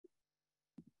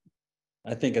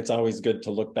I think it's always good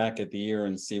to look back at the year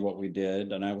and see what we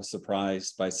did. And I was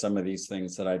surprised by some of these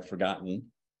things that I'd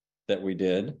forgotten that we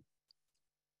did.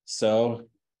 So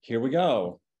here we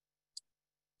go.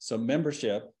 So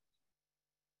membership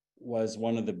was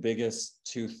one of the biggest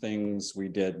two things we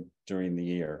did during the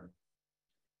year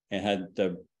and had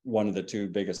one of the two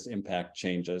biggest impact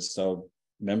changes. So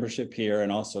membership here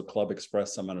and also Club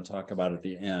Express, I'm going to talk about at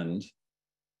the end.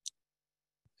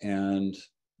 And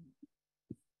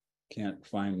can't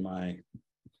find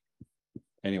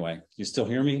anyway, you still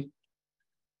hear me?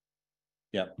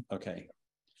 Yep, okay.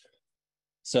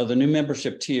 So the new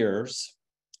membership tiers,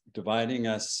 dividing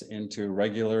us into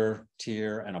regular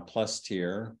tier and a plus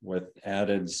tier with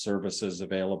added services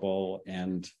available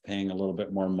and paying a little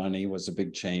bit more money was a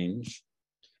big change.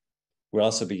 We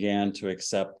also began to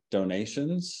accept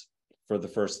donations for the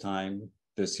first time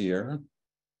this year.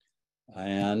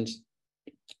 And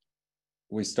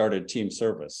we started team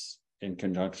service in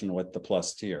conjunction with the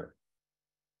plus tier.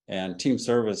 And team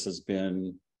service has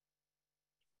been,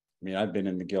 I've been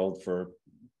in the guild for,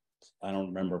 I don't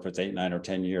remember if it's 8, 9, or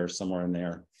 10 years, somewhere in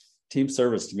there. Team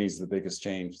service to me is the biggest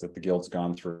change that the guild's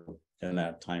gone through in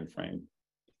that time frame.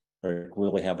 We're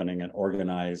really having an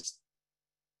organized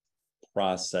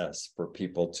process for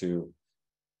people to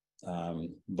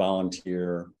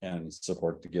volunteer and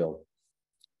support the guild.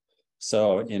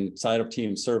 So inside of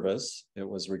team service, it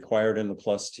was required in the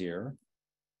plus tier.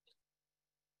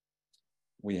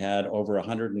 We had over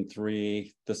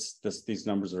 103, these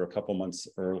numbers are a couple months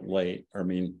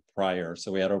prior.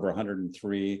 So we had over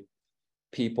 103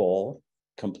 people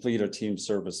complete a team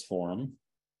service form.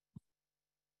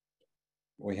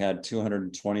 We had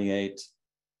 228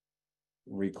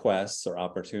 requests or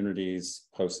opportunities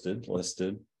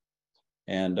listed.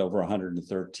 And over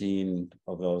 113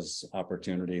 of those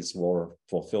opportunities were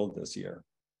fulfilled this year.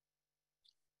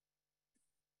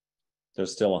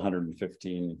 There's still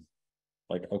 115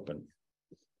 open.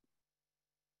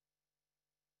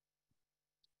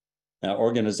 Now,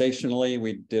 organizationally,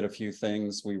 we did a few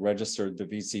things. We registered the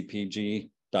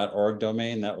vcpg.org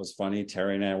domain. That was funny.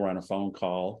 Terry and I were on a phone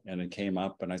call and it came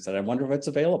up and I said, I wonder if it's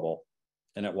available.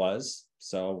 And it was,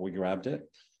 so we grabbed it.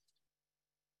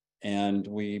 And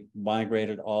we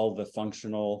migrated all the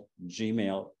functional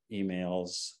Gmail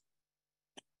emails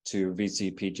to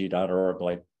vcpg.org,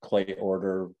 like clay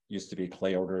order used to be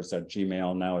clay orders at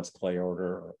Gmail. Now it's clay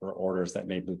order or orders that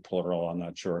may be plural. I'm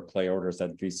not sure. Clay orders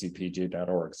at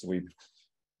vcpg.org. So we've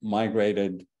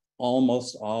migrated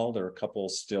almost all. There are a couple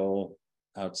still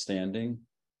outstanding,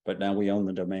 but now we own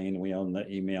the domain. We own the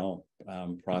email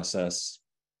process.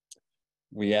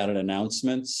 We added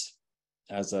announcements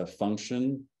as a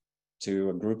function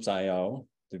to a Groups IO,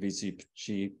 the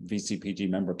VCPG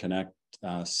Member Connect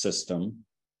system,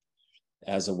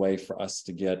 as a way for us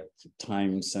to get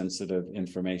time-sensitive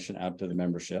information out to the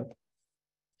membership.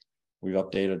 We've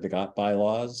updated the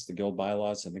bylaws, the guild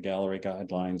bylaws, and the gallery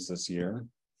guidelines this year.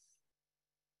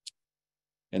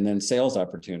 And then sales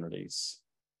opportunities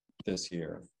this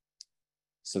year.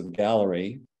 So the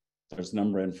gallery, there's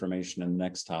number information in the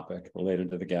next topic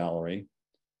related to the gallery.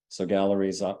 So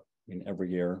gallery's up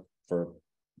every year for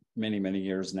many, many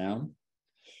years now.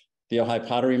 The Ojai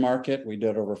Pottery Market, we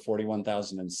did over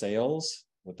 41,000 in sales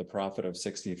with a profit of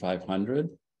 6,500.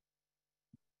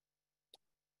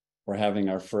 We're having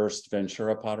our first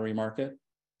Ventura Pottery Market,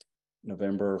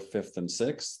 November 5th and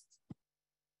 6th.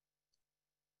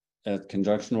 In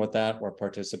conjunction with that, we're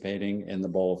participating in the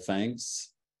Bowl of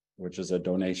Thanks, which is a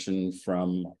donation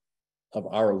of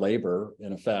our labor,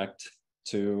 in effect,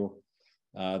 to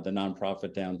the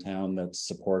nonprofit downtown that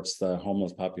supports the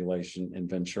homeless population in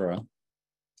Ventura.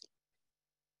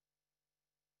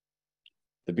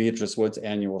 The Beatrice Woods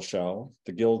annual show.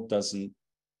 The guild doesn't,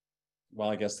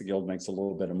 well, I guess the guild makes a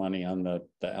little bit of money on the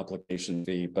application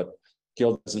fee, but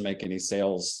guild doesn't make any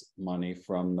sales money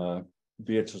from the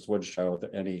Beatrice Woods show.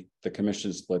 The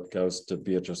commission split goes to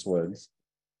Beatrice Woods.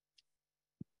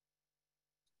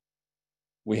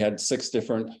 We had 6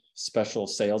 different special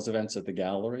sales events at the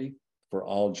gallery for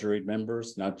all juried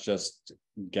members, not just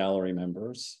gallery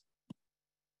members.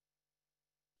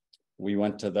 We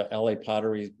went to the LA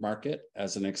Pottery Market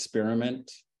as an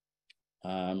experiment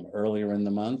earlier in the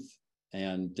month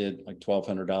and did like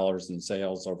 $1,200 in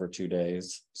sales over 2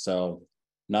 days. So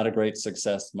not a great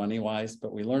success money-wise,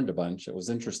 but we learned a bunch. It was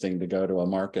interesting to go to a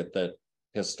market that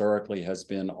historically has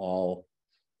been all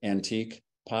antique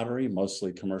pottery,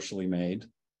 mostly commercially made,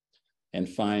 and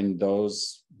find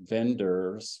those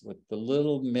vendors with the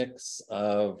little mix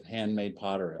of handmade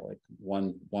pottery. Like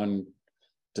one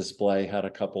display had a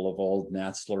couple of old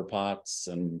Natzler pots,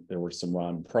 and there were some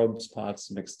Ron Probst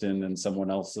pots mixed in someone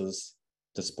else's.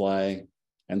 display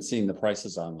and seeing the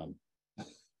prices on them.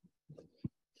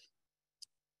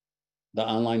 The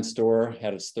online store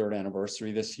had its 3rd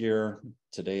anniversary this year.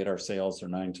 To date, our sales are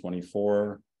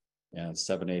 $924, and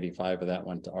 $785 of that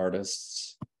went to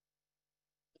artists.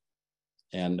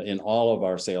 And in all of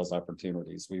our sales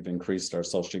opportunities, we've increased our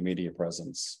social media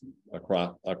presence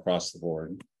across the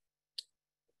board.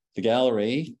 The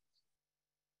gallery,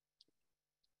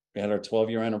 we had our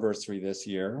 12-year anniversary this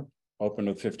year, opened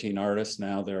with 15 artists.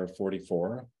 Now there are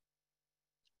 44.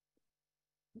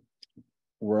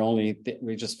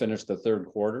 We just finished the 3rd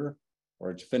quarter,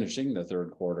 or finishing the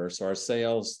 3rd quarter. So our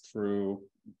sales through,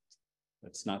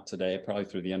 it's not today, probably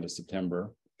through the end of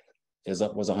September, was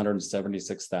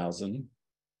 176,000.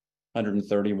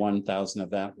 131,000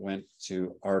 of that went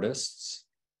to artists.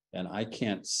 And I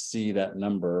can't see that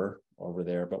number over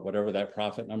there, but whatever that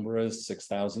profit number is,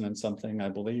 6,000 and something, I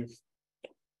believe,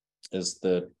 is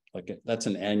that's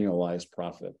an annualized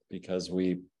profit, because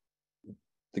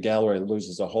the gallery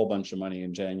loses a whole bunch of money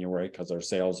in January because our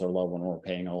sales are low when we're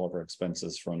paying all of our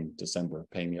expenses from December,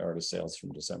 paying the artist sales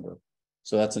from December.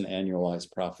 So that's an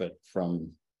annualized profit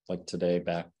from like today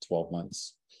back 12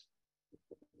 months.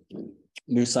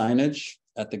 New signage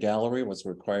at the gallery was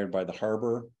required by the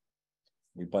harbor.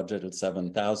 We budgeted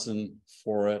 7,000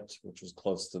 for it, which was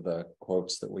close to the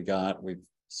quotes that we got. We've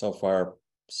so far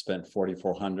spent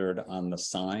 4,400 on the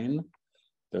sign.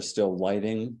 There's still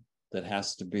lighting that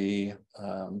has to be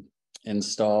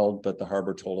installed, but the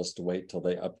harbor told us to wait till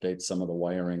they update some of the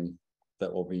wiring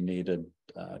that will be needed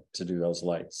to do those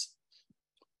lights.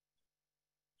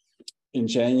 In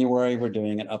January, we're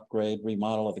doing an upgrade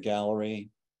remodel of the gallery.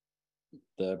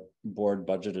 The board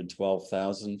budgeted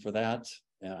 12,000 for that,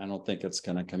 and I don't think it's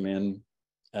going to come in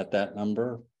at that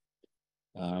number,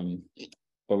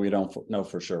 but we don't know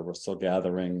for sure. We're still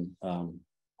gathering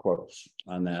quotes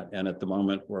on that, and at the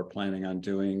moment, we're planning on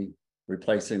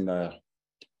replacing the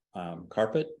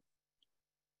carpet,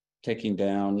 taking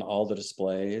down all the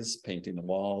displays, painting the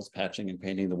walls, patching and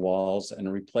painting the walls,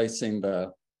 and replacing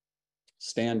the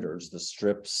standards, the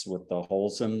strips with the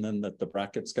holes in them that the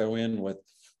brackets go in with.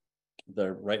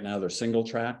 Right now they're single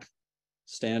track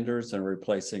standards, and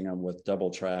replacing them with double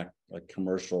track, like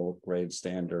commercial grade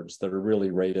standards that are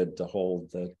really rated to hold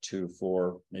the 2,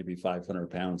 4, maybe 500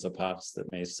 pounds of pots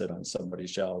that may sit on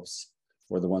somebody's shelves,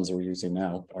 where the ones that we're using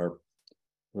now are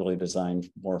really designed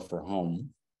more for home.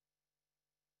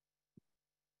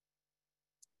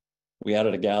 We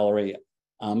added a gallery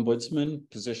ombudsman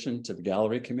position to the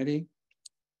gallery committee,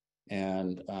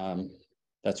 and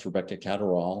that's Rebecca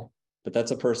Catterall. But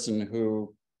that's a person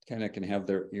who kind of can have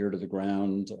their ear to the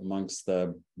ground amongst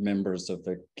the members of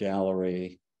the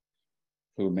gallery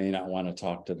who may not want to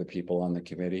talk to the people on the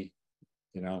committee.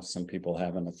 You know, some people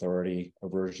have an authority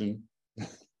aversion.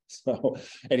 So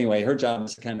anyway, her job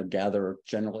is to kind of gather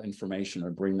general information or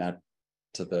bring that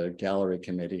to the gallery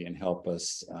committee and help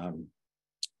us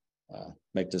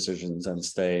make decisions and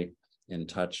stay in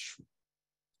touch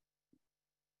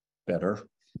better.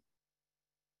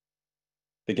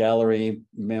 The gallery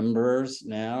members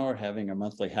now are having a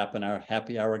monthly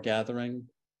happy hour gathering.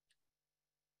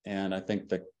 And I think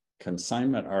the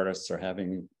consignment artists are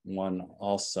having one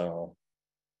also.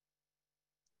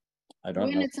 I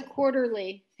don't know. It's a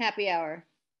quarterly happy hour.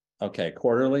 Okay,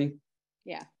 quarterly?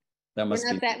 Yeah. That must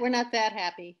we're not that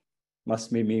happy.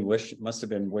 Must have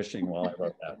been wishing while I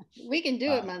wrote that. We can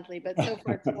do it monthly, but so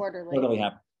far it's quarterly. Totally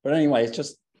happy. But anyway, it's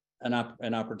just an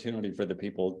opportunity for the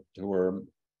people who are,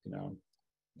 you know,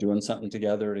 doing something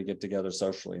together to get together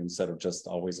socially instead of just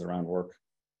always around work.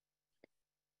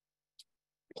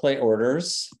 Clay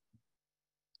orders.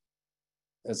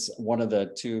 It's one of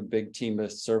the 2 big team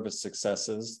of service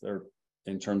successes. They're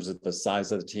in terms of the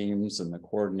size of the teams and the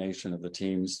coordination of the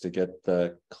teams to get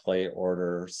the clay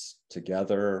orders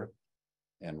together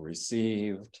and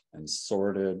received and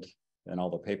sorted, and all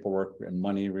the paperwork and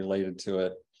money related to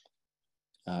it.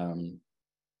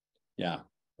 Yeah,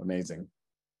 amazing.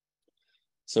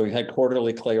 So we had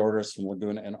quarterly clay orders from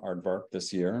Laguna and Aardvark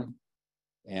this year,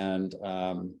 and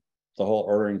the whole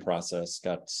ordering process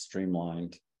got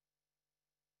streamlined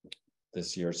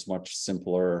this year. It's much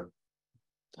simpler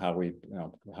how we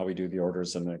do the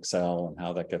orders in Excel and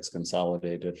how that gets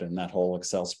consolidated, and that whole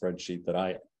Excel spreadsheet that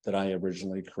I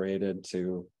originally created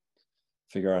to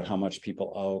figure out how much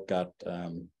people owe got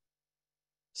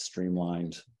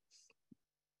streamlined.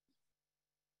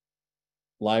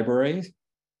 Library.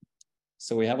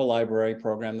 So we have a library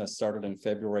program that started in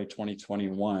February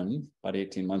 2021, about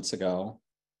 18 months ago.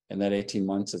 And that 18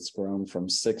 months, it's grown from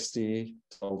 60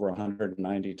 to over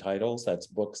 190 titles. That's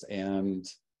books and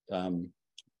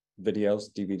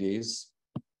videos, DVDs.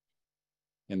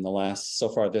 in the last, so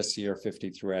far this year,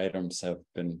 53 items have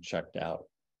been checked out.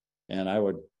 And I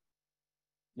would,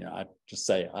 I'd just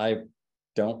say, I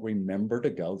don't remember to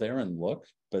go there and look,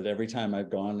 but every time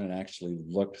I've gone and actually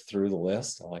looked through the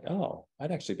list, I'm like, oh,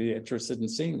 I'd actually be interested in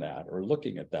seeing that or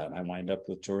looking at that. And I wind up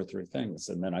with 2 or 3 things,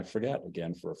 and then I forget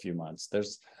again for a few months.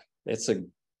 It's a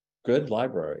good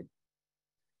library.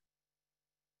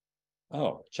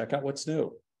 Oh, check out what's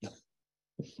new.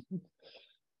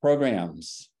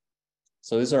 Programs.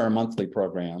 So these are our monthly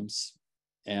programs.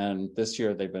 And this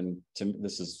year they've been,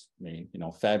 this is me,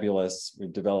 fabulous.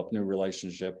 We've developed new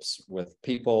relationships with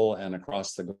people and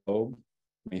across the globe.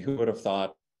 I mean, who would have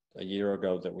thought a year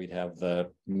ago that we'd have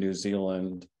the New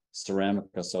Zealand Ceramic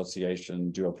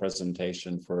Association do a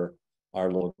presentation for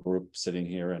our little group sitting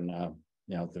here in,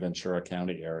 the Ventura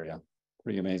County area.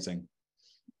 Pretty amazing.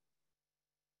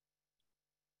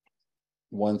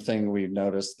 One thing we've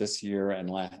noticed this year and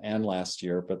last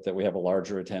year, but that we have a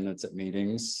larger attendance at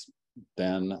meetings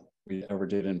than we ever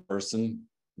did in person.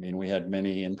 I mean, we had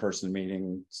many in-person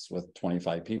meetings with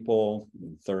 25 people,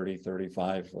 30,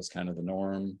 35 was kind of the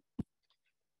norm,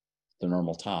 the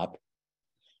normal top.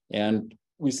 And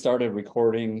we started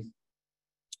recording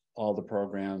all the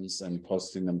programs and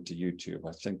posting them to YouTube.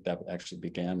 I think that actually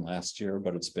began last year,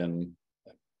 but it's been,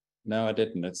 no, it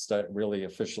didn't. It really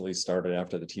officially started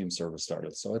after the team service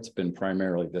started. So it's been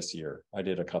primarily this year. I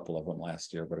did a couple of them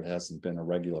last year, but it hasn't been a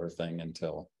regular thing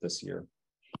until this year.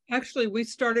 Actually, we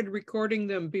started recording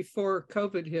them before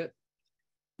COVID hit.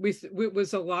 It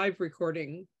was a live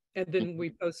recording, and then we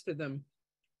posted them.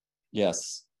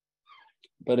 Yes.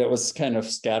 But it was kind of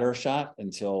scattershot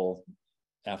until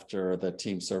after the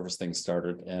team service thing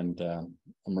started, and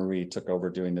Marie took over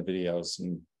doing the videos,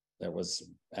 and that was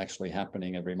actually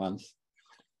happening every month.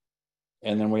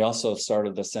 And then we also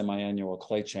started the semi-annual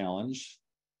clay challenge.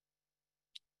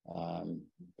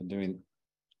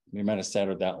 We might have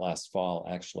started that last fall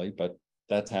actually, but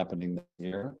that's happening this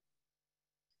year.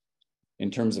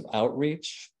 In terms of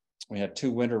outreach, we had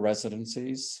 2 winter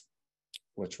residencies,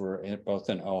 which were both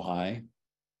in Ojai.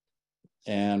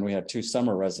 And we had 2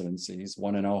 summer residencies,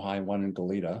 one in Ojai, one in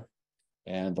Goleta.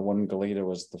 And the one in Goleta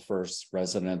was the first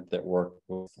resident that worked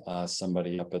with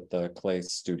somebody up at the clay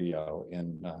studio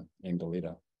in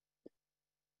Goleta.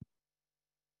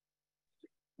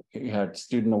 We had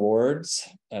student awards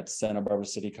at Santa Barbara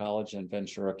City College and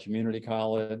Ventura Community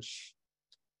College.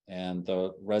 And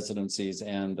the residencies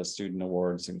and the student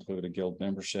awards include a guild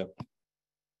membership.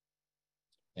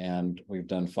 And we've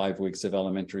done 5 weeks of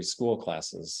elementary school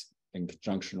classes in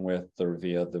conjunction with or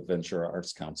via the Ventura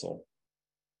Arts Council.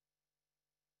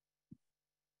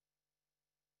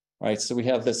 All right, so we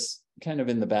have this kind of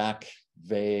in the back,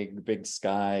 vague, big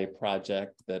sky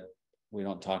project that we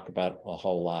don't talk about a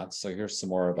whole lot. So here's some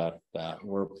more about that.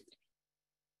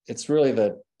 It's really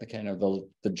the kind of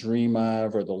the dream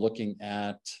of, or the looking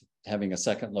at having a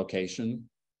second location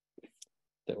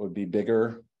that would be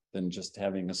bigger than just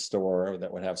having a store,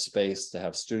 that would have space to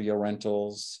have studio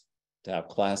rentals, to have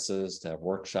classes, to have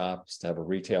workshops, to have a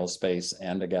retail space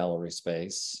and a gallery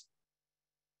space.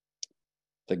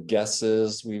 The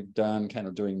guesses we've done, kind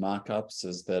of doing mock-ups,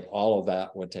 is that all of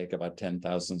that would take about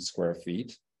 10,000 square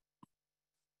feet.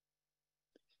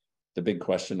 The big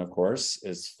question, of course,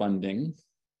 is funding.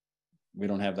 We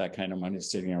don't have that kind of money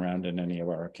sitting around in any of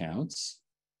our accounts.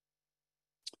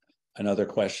 Another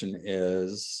question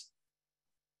is,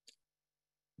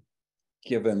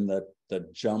 given the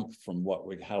jump from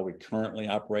how we currently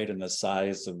operate and the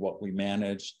size of what we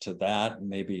manage to that,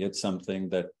 maybe it's something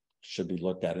that should be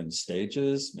looked at in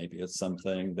stages. Maybe it's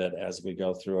something that as we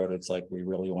go through it, it's like we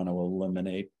really want to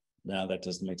eliminate. Now that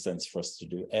doesn't make sense for us to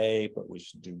do A, but we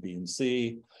should do B and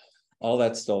C. All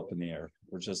that's still up in the air.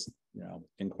 We're just,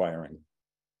 inquiring.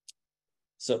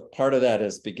 So part of that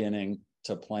is beginning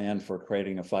to plan for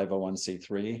creating a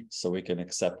 501c3 so we can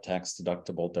accept tax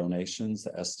deductible donations.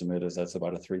 The estimate is that's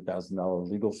about a $3,000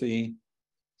 legal fee.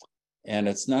 And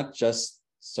it's not just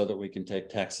so that we can take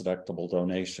tax deductible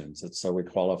donations. It's so we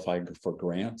qualify for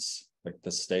grants, like the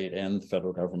state and the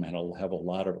federal government will have a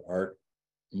lot of art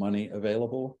money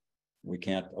available. We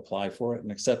can't apply for it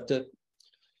and accept it.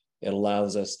 It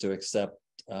allows us to accept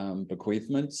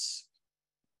bequests,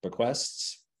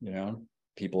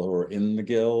 people who are in the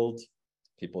guild,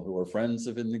 people who are friends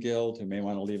of in the guild who may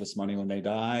want to leave us money when they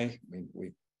die.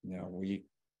 We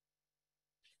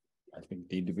I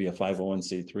think need to be a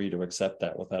 501c3 to accept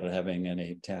that without it having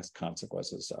any tax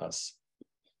consequences to us.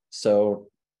 So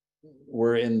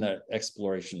we're in the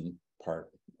exploration part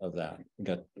of that. We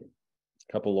got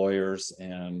a couple lawyers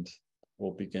and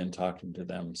we'll begin talking to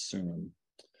them soon.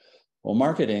 Well,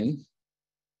 marketing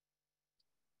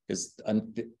is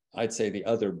I'd say the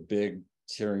other big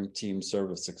team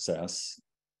service success,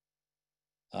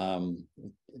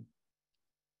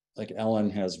 like Ellen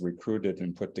has recruited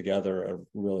and put together a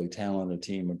really talented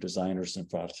team of designers and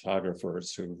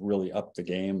photographers who really upped the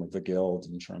game of the Guild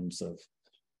in terms of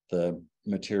the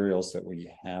materials that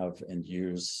we have and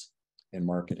use in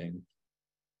marketing.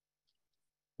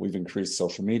 We've increased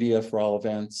social media for all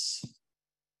events.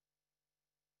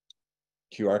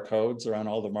 QR codes are on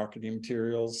all the marketing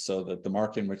materials so that the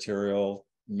marketing material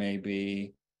may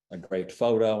be a great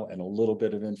photo and a little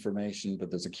bit of information, but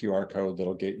there's a QR code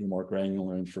that'll get you more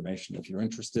granular information if you're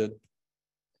interested.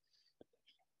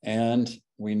 And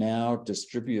we now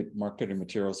distribute marketing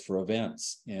materials for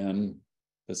events, and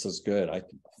this is good. I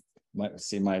might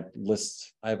see my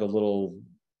list. I have a little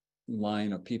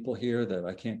line of people here that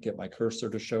I can't get my cursor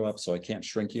to show up, so I can't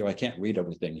shrink you. I can't read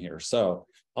everything here. So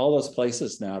all those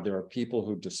places now, there are people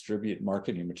who distribute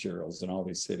marketing materials in all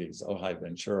these cities: Ojai,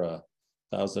 Ventura,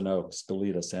 Thousand Oaks,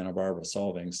 Goleta, Santa Barbara,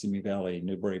 Solvang, Simi Valley,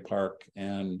 Newbury Park,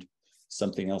 and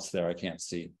something else there I can't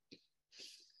see.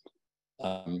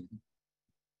 At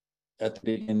the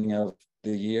beginning of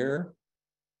the year,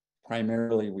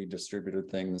 primarily we distributed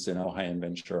things in Ojai and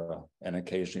Ventura, and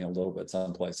occasionally a little bit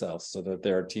someplace else, so that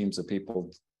there are teams of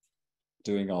people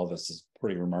doing all this is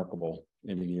pretty remarkable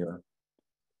in a year.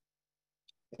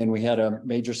 And we had a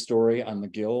major story on the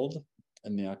Guild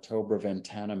in the October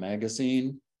Ventana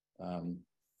magazine.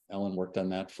 Ellen worked on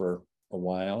that for a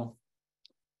while,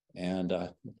 and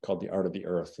called The Art of the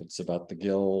Earth. It's about the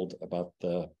Guild, about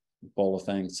the bowl of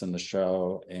thanks and the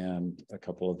show, and a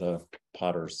couple of the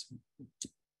potters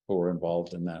who were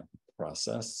involved in that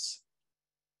process.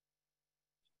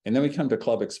 And then we come to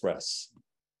Club Express.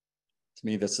 To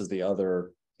me, this is the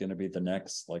other going to be the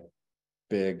next like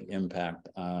big impact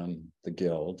on the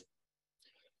Guild.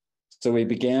 So we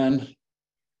began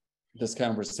this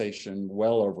conversation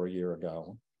well over a year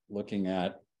ago,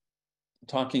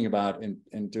 talking about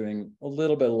and doing a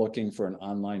little bit of looking for an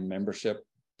online membership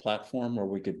platform where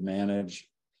we could manage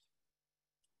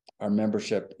our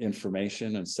membership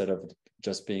information instead of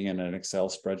just being in an Excel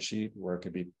spreadsheet, where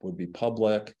it would be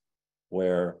public,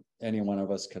 where any one of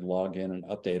us could log in and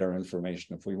update our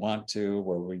information if we want to,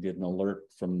 where we get an alert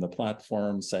from the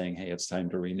platform saying, hey, it's time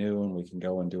to renew, and we can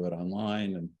go and do it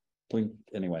online and blink.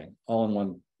 Anyway, all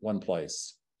in one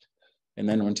place. And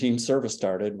then when team service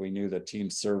started, we knew that team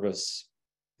service,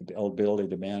 the ability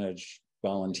to manage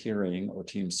volunteering or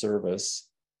team service,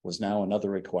 was now another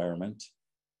requirement.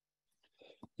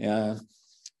 Yeah,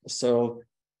 so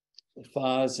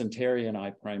Foz and Terry and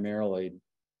I primarily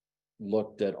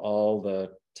looked at all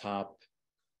the top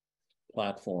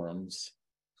platforms,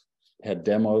 had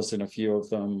demos in a few of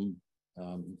them,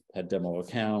 had demo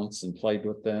accounts and played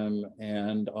with them.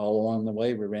 And all along the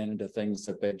way, we ran into things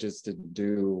that they just didn't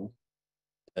do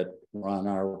that were on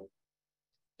our,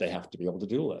 they have to be able to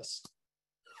do list.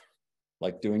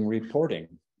 Like doing reporting,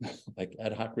 like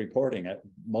ad hoc reporting.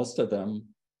 Most of them,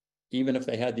 even if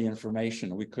they had the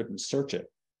information, we couldn't search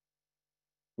it.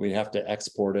 We'd have to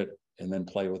export it and then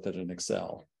play with it in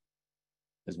Excel,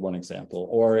 is one example.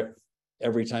 Or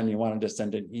every time you wanted to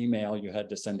send an email, you had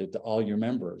to send it to all your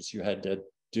members. You had to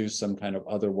do some kind of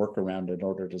other workaround in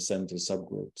order to send to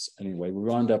subgroups. Anyway, we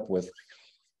wound up with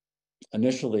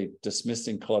initially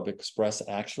dismissing Club Express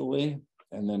actually,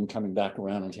 and then coming back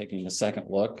around and taking a second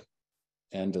look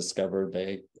and discovered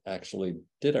they actually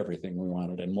did everything we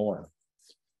wanted and more.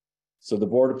 So the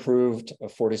board approved a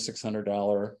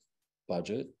 $4,600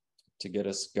 budget to get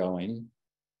us going,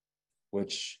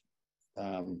 which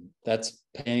that's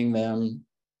paying them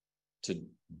to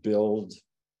build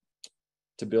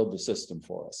the system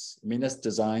for us. I mean, that's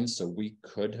designed so we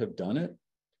could have done it,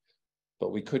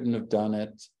 but we couldn't have done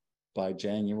it by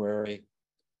January,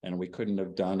 and we couldn't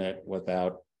have done it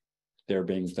without there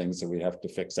being things that we have to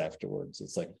fix afterwards.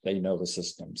 It's like they know the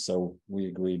system. So we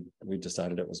agreed, we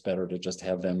decided it was better to just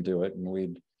have them do it, and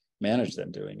we'd manage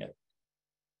them doing it.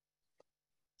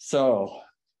 So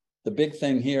the big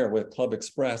thing here with Club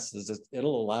Express is that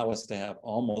it'll allow us to have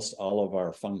almost all of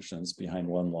our functions behind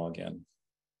one login.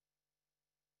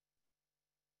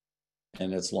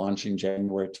 And it's launching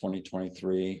January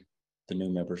 2023, the new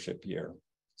membership year.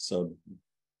 So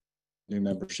new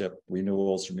membership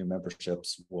renewals or new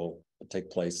memberships will take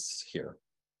place here.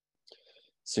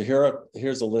 So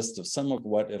here's a list of some of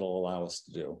what it'll allow us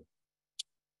to do.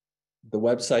 The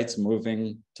website's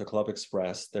moving to Club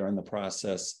Express. They're in the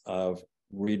process of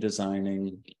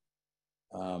redesigning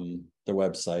the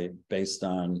website based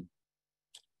on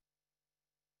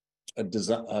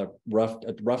a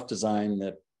rough design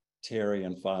that Terry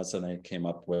and Foz and I came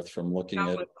up with from looking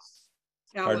at.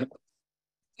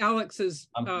 Alex's.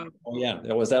 Oh yeah,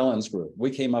 it was Ellen's group.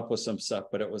 We came up with some stuff,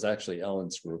 but it was actually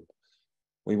Ellen's group.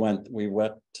 We walked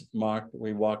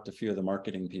a few of the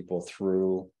marketing people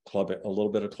through a little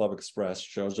bit of Club Express,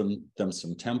 showed them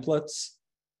some templates,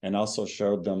 and also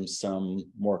showed them some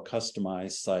more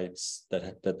customized sites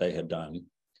that they had done.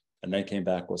 And they came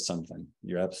back with something.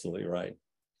 You're absolutely right.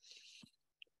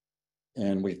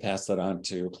 And we passed that on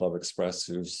to Club Express,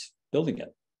 who's building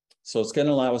it. So it's going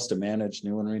to allow us to manage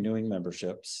new and renewing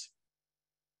memberships.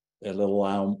 It'll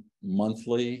allow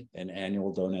monthly and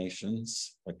annual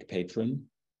donations, like a patron.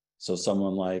 So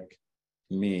someone like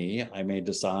me, I may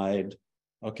decide,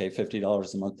 okay,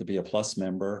 $50 a month to be a Plus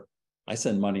member. I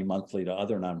send money monthly to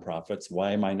other nonprofits.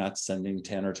 Why am I not sending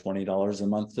 $10 or $20 a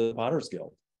month to the Potter's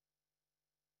Guild?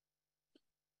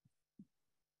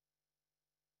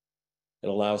 It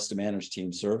allows us to manage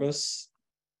team service,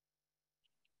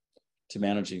 to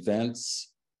manage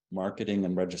events, marketing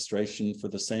and registration for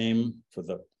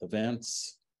the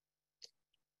events,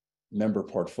 member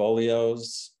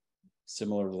portfolios,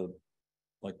 similar to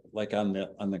like on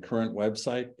the current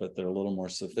website, but they're a little more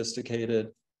sophisticated.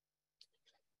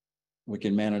 We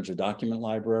can manage a document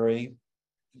library.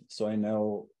 So I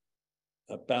know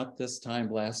about this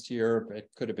time last year, it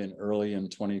could have been early in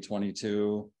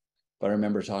 2022, but I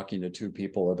remember talking to two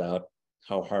people about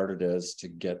how hard it is to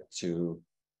get to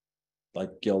like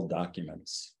guild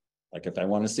documents. Like if I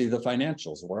want to see the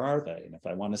financials, where are they? And if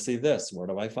I want to see this, where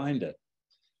do I find it?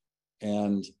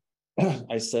 And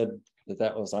I said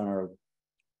that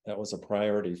was a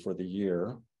priority for the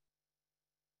year.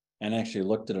 And actually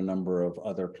looked at a number of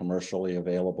other commercially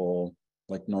available,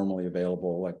 like normally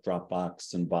available, like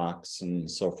Dropbox and Box and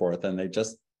so forth. And they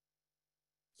just,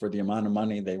 for the amount of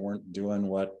money, they weren't doing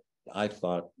what I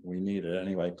thought we needed.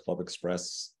 Anyway, Club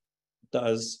Express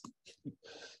does.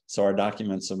 So our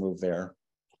documents will move there.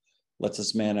 Lets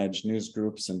us manage news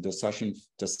groups and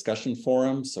discussion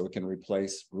forums, so we can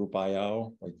replace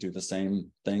Group.io, like do the same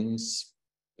things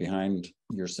behind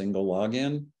your single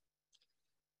login.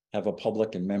 Have a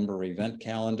public and member event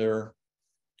calendar.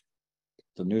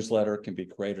 The newsletter can be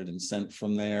created and sent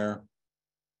from there.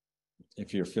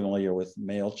 If you're familiar with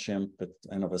MailChimp, it's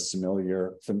kind of a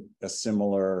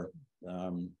similar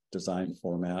design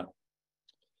format.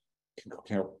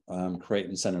 Can create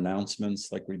and send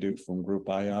announcements like we do from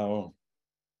Group.io.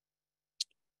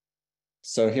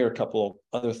 So here are a couple of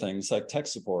other things like tech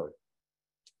support.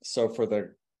 So for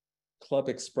the Club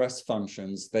Express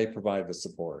functions, they provide the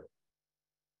support.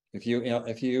 If you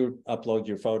upload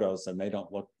your photos and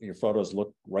your photos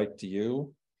look right to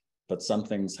you, but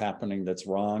something's happening that's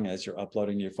wrong as you're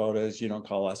uploading your photos, you don't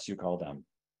call us, you call them.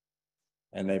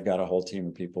 And they've got a whole team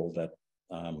of people that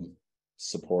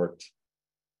support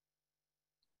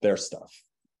their stuff.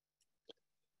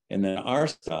 And then our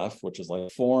stuff, which is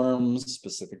like forms,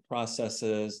 specific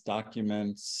processes,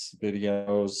 documents,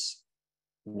 videos,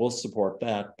 we'll support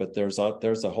that, but there's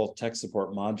a whole tech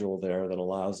support module there that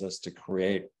allows us to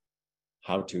create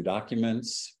how-to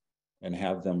documents and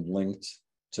have them linked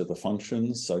to the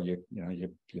functions. So you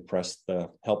press the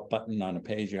help button on a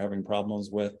page you're having problems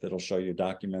with, it'll show you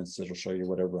documents, it'll show you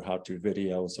whatever how-to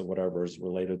videos or whatever is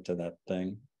related to that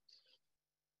thing.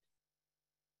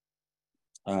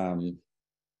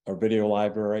 Our video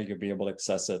library, you'll be able to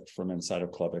access it from inside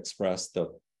of Club Express.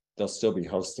 They'll still be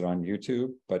hosted on YouTube,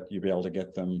 but you'll be able to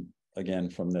get them again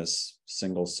from this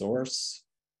single source.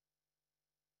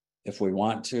 If we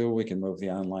want to, we can move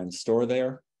the online store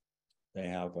there. They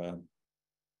have a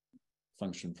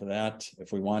function for that.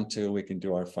 If we want to, we can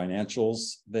do our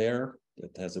financials there.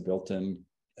 It has a built-in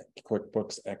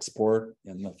QuickBooks export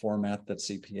in the format that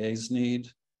CPAs need.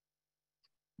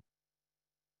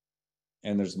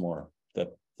 And there's more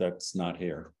that's not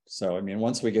here. So, I mean,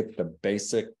 once we get the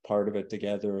basic part of it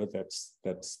together, that's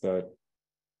the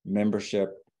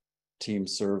membership, team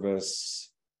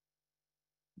service,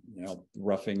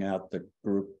 roughing out the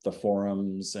group, the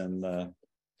forums and the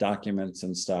documents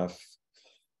and stuff.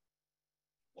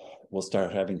 We'll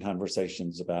start having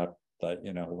conversations about that,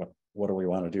 what do we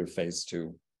want to do phase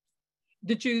 2?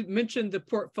 Did you mention the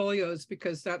portfolios?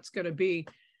 Because that's going to be.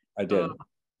 I did.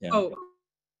 Yeah. Oh,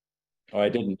 I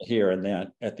didn't hear in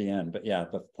that at the end, but yeah,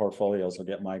 the portfolios will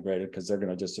get migrated because they're going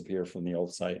to disappear from the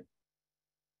old site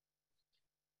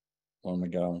when we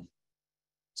go.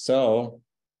 So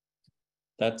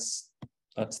that's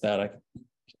that.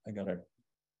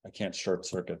 I can't short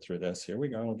circuit through this. Here we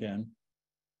go again.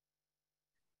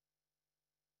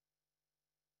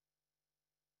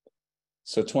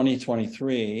 So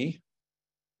 2023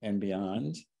 and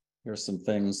beyond, here's some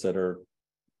things that are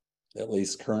at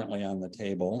least currently on the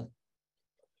table.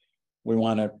 We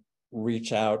want to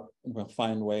reach out, we'll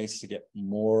find ways to get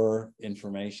more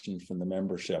information from the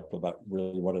membership about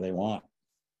really what do they want.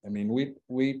 I mean,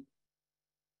 we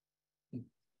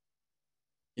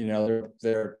you know,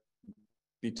 they're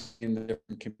between the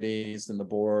different committees and the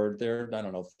board, there are, I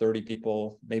don't know, 30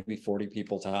 people, maybe 40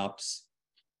 people tops,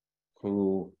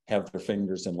 who have their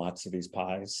fingers in lots of these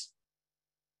pies.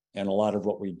 And a lot of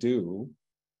what we do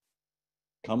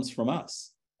comes from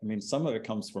us. I mean, some of it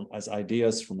comes from as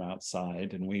ideas from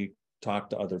outside, and we talk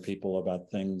to other people about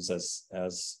things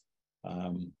as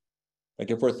like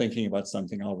if we're thinking about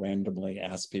something, I'll randomly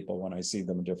ask people when I see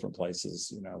them in different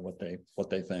places, you know, what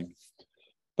they think.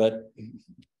 But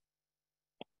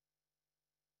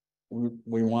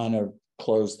we want to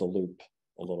close the loop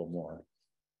a little more.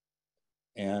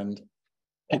 And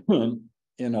in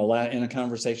a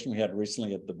conversation we had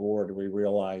recently at the board, we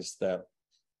realized that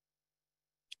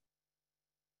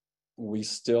we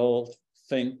still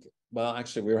think, well,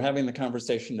 actually, we were having the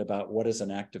conversation about what is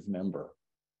an active member.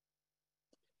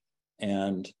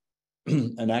 And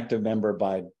an active member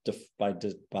by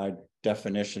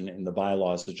definition in the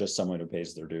bylaws is just someone who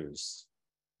pays their dues.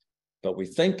 But we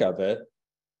think of it,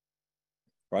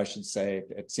 or I should say,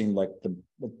 it seemed like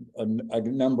a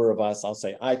number of us, I'll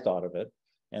say I thought of it,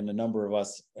 and a number of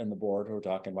us in the board who were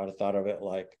talking about it thought of it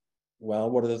like, well,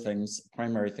 what are the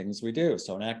primary things we do?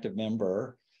 So an active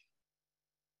member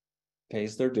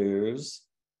pays their dues.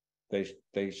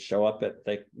 They show up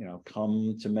they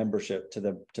come to membership to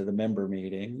the member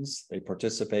meetings. They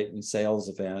participate in sales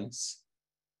events.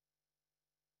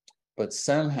 But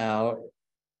somehow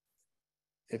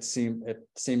it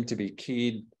seemed to be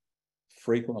keyed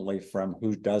frequently from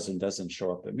who does and doesn't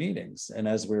show up at meetings. And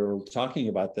as we were talking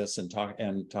about this and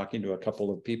talking to a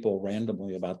couple of people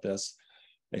randomly about this,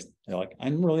 they're like,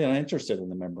 I'm really not interested in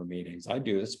the member meetings. I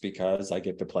do this because I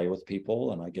get to play with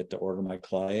people and I get to order my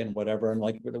clay and whatever. And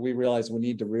like we realize we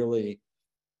need to really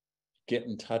get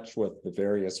in touch with the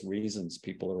various reasons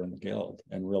people are in the guild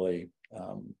and really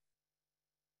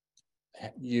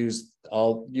use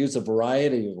a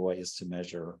variety of ways to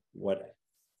measure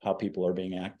how people are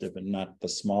being active, and not the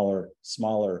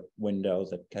smaller window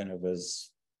that kind of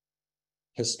is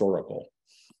historical.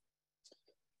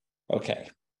 Okay.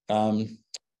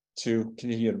 To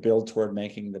continue to build toward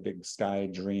making the big sky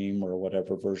dream or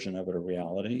whatever version of it a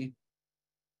reality.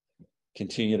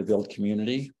 Continue to build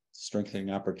community, strengthening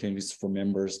opportunities for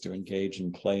members to engage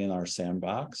and play in our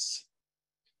sandbox.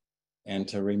 And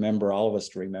to remember, all of us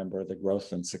to remember, the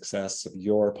growth and success of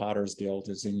your Potter's Guild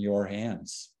is in your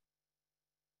hands.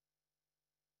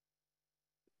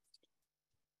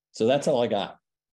 So that's all I got.